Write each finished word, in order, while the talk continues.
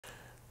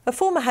The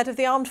former head of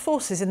the armed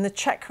forces in the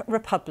Czech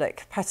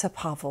Republic, Petr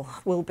Pavel,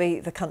 will be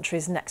the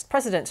country's next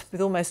president. With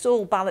almost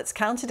all ballots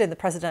counted in the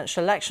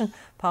presidential election,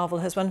 Pavel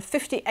has won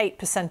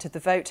 58% of the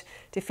vote,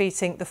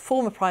 defeating the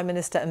former Prime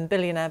Minister and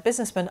billionaire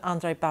businessman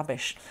Andrej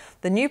Babiš.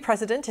 The new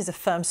president is a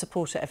firm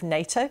supporter of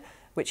NATO,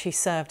 which he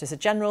served as a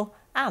general,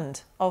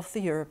 and of the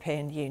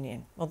European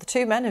Union. Well, the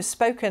two men have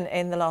spoken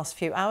in the last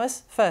few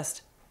hours.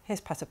 First, here's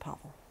Petr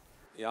Pavel.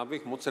 I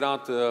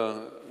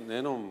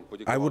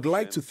would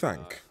like to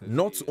thank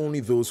not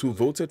only those who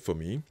voted for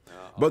me,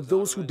 but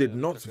those who did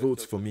not vote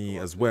for me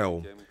as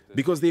well,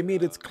 because they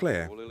made it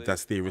clear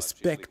that they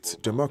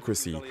respect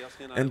democracy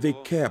and they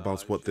care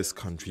about what this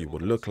country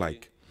would look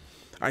like.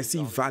 I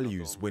see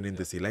values winning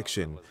this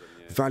election,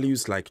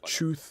 values like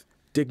truth,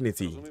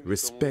 dignity,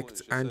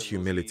 respect and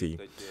humility.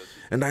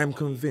 And I am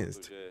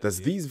convinced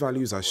that these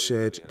values are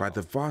shared by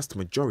the vast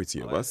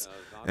majority of us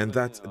and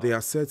that they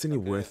are certainly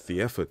worth the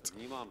effort.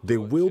 They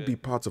will be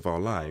part of our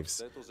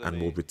lives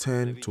and will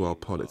return to our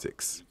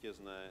politics.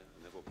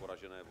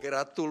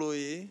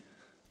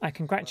 I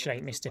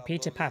congratulate Mr.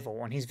 Petr Pavel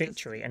on his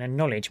victory and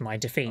acknowledge my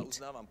defeat.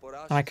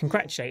 I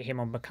congratulate him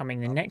on becoming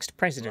the next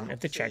president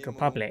of the Czech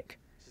Republic.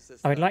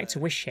 I would like to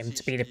wish him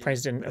to be the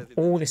president of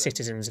all the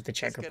citizens of the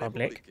Czech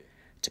Republic,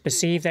 to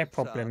perceive their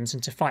problems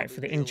and to fight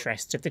for the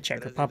interests of the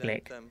Czech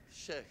Republic.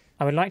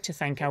 I would like to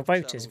thank our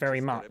voters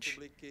very much.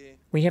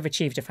 We have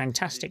achieved a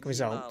fantastic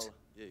result.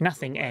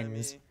 Nothing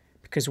ends,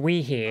 because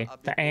we here,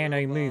 the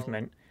ANO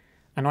movement,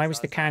 and I was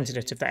the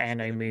candidate of the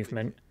ANO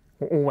movement,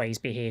 will always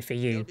be here for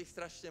you.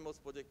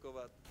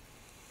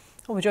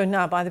 Well, we're joined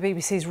now by the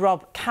BBC's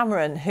Rob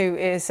Cameron, who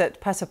is at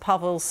Petr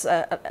Pavel's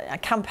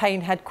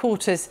campaign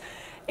headquarters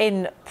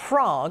in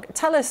Prague.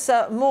 Tell us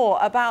more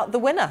about the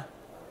winner.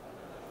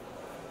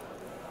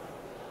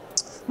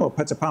 Well,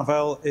 Petr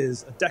Pavel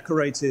is a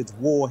decorated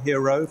war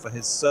hero for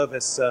his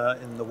service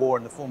in the war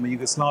in the former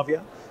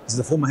Yugoslavia. He's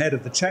the former head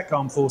of the Czech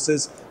Armed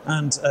Forces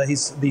and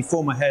he's the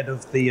former head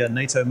of the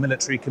NATO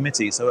Military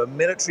Committee. So a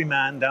military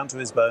man down to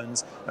his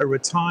bones, a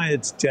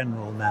retired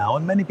general now.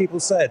 And many people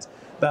said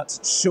that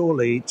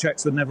surely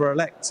Czechs would never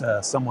elect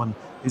someone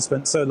who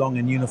spent so long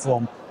in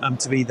uniform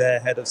to be their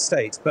head of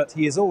state. But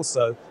he is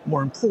also,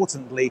 more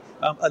importantly,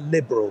 a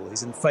liberal.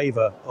 He's in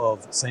favour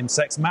of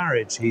same-sex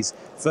marriage. He's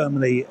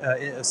firmly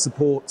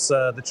supports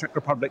the Czech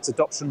Republic's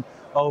adoption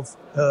of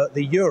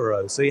the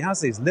euro. So he has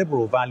these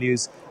liberal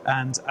values.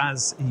 And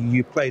as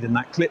you played in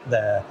that clip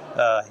there,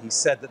 he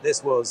said that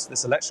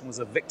this election was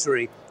a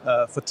victory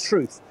for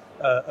truth.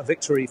 A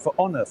victory for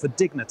honour, for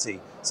dignity.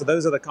 So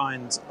those are the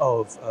kinds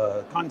of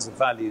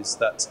values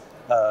that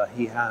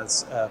he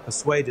has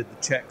persuaded the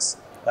Czechs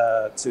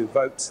to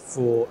vote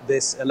for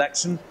this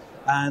election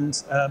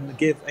and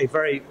give a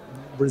very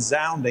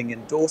resounding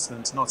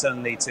endorsement not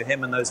only to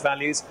him and those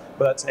values,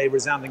 but a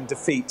resounding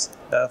defeat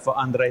for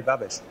Andrej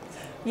Babiš.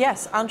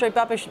 Yes, Andrej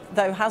Babiš,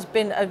 though, has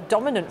been a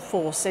dominant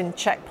force in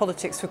Czech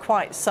politics for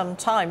quite some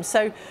time.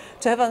 So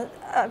to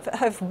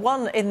have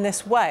won in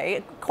this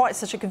way, quite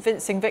such a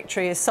convincing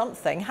victory is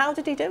something. How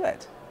did he do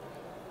it?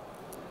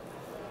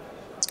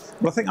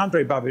 Well, I think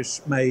Andrej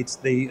Babiš made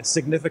the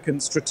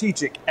significant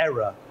strategic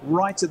error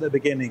right at the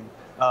beginning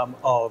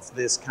of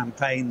this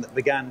campaign that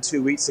began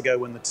 2 weeks ago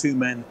when the two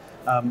men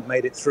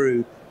made it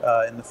through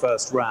in the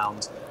first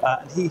round.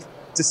 And he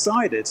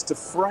decided to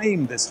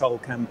frame this whole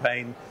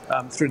campaign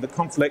through the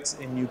conflict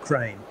in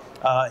Ukraine.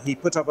 He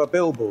put up a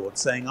billboard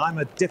saying, "I'm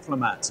a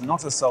diplomat,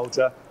 not a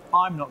soldier.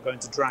 I'm not going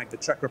to drag the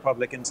Czech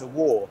Republic into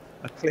war,"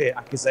 a clear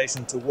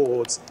accusation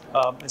towards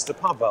Mr.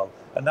 Pavel.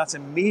 And that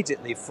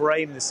immediately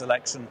framed this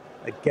election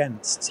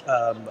against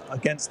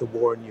the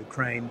war in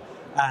Ukraine.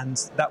 And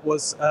that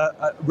was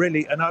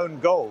really an own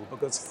goal,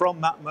 because from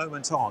that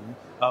moment on,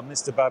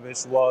 Mr.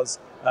 Babiš was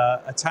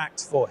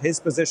attacked for his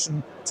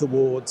position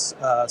towards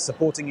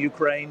supporting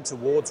Ukraine,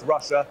 towards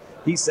Russia.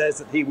 He says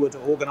that he would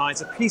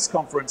organize a peace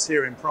conference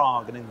here in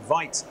Prague and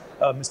invite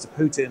Mr.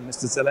 Putin,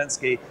 Mr.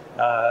 Zelensky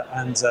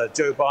and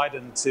Joe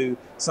Biden to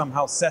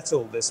somehow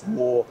settle this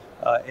war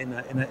in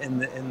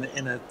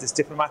this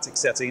diplomatic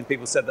setting. And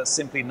people said that's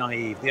simply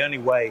naive. The only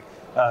way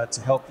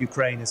to help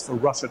Ukraine is for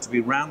Russia to be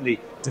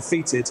roundly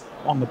defeated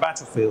on the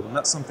battlefield. And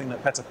that's something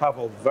that Petr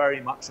Pavel very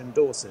much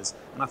endorses.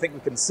 And I think we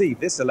can see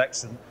this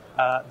election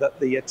that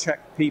the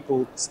Czech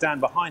people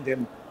stand behind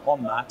him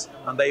on that.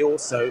 And they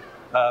also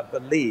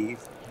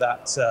believe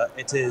that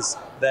it is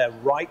their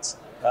right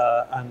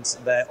and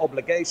their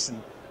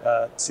obligation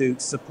to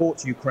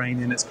support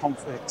Ukraine in its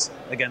conflict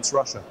against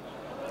Russia.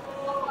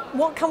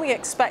 What can we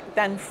expect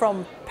then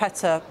from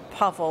Petr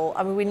Pavel?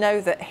 I mean, we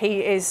know that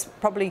he is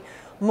probably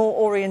more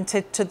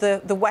oriented to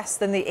the west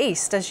than the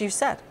east, as you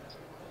said.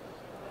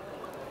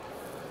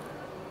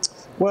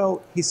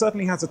 Well, he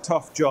certainly has a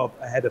tough job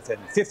ahead of him.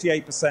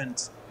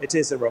 58%, it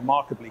is a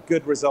remarkably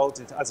good result.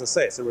 As I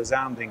say, it's a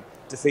resounding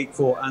defeat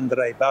for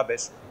Andrej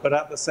Babiš. But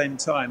at the same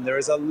time, there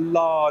is a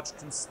large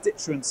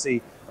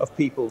constituency of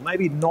people,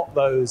 maybe not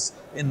those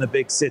in the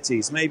big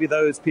cities, maybe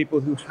those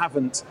people who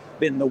haven't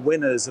been the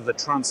winners of the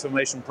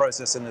transformation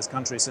process in this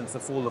country since the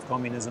fall of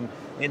communism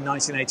in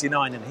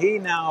 1989. And he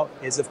now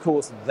is, of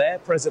course, their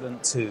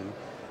president too.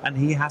 and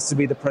he has to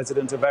be the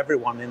president of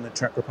everyone in the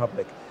Czech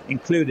Republic,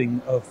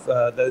 including of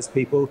those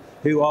people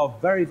who are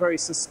very, very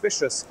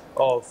suspicious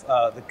of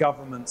the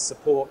government's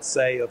support,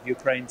 say, of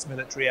Ukraine's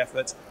military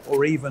effort,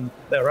 or even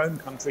their own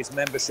country's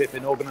membership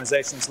in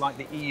organisations like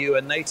the EU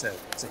and NATO.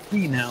 So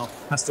he now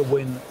has to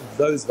win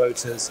those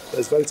voters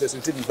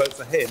who didn't vote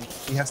for him.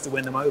 He has to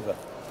win them over.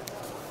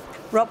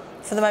 Rob,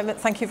 for the moment,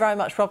 thank you very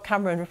much. Rob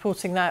Cameron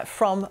reporting now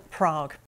from Prague.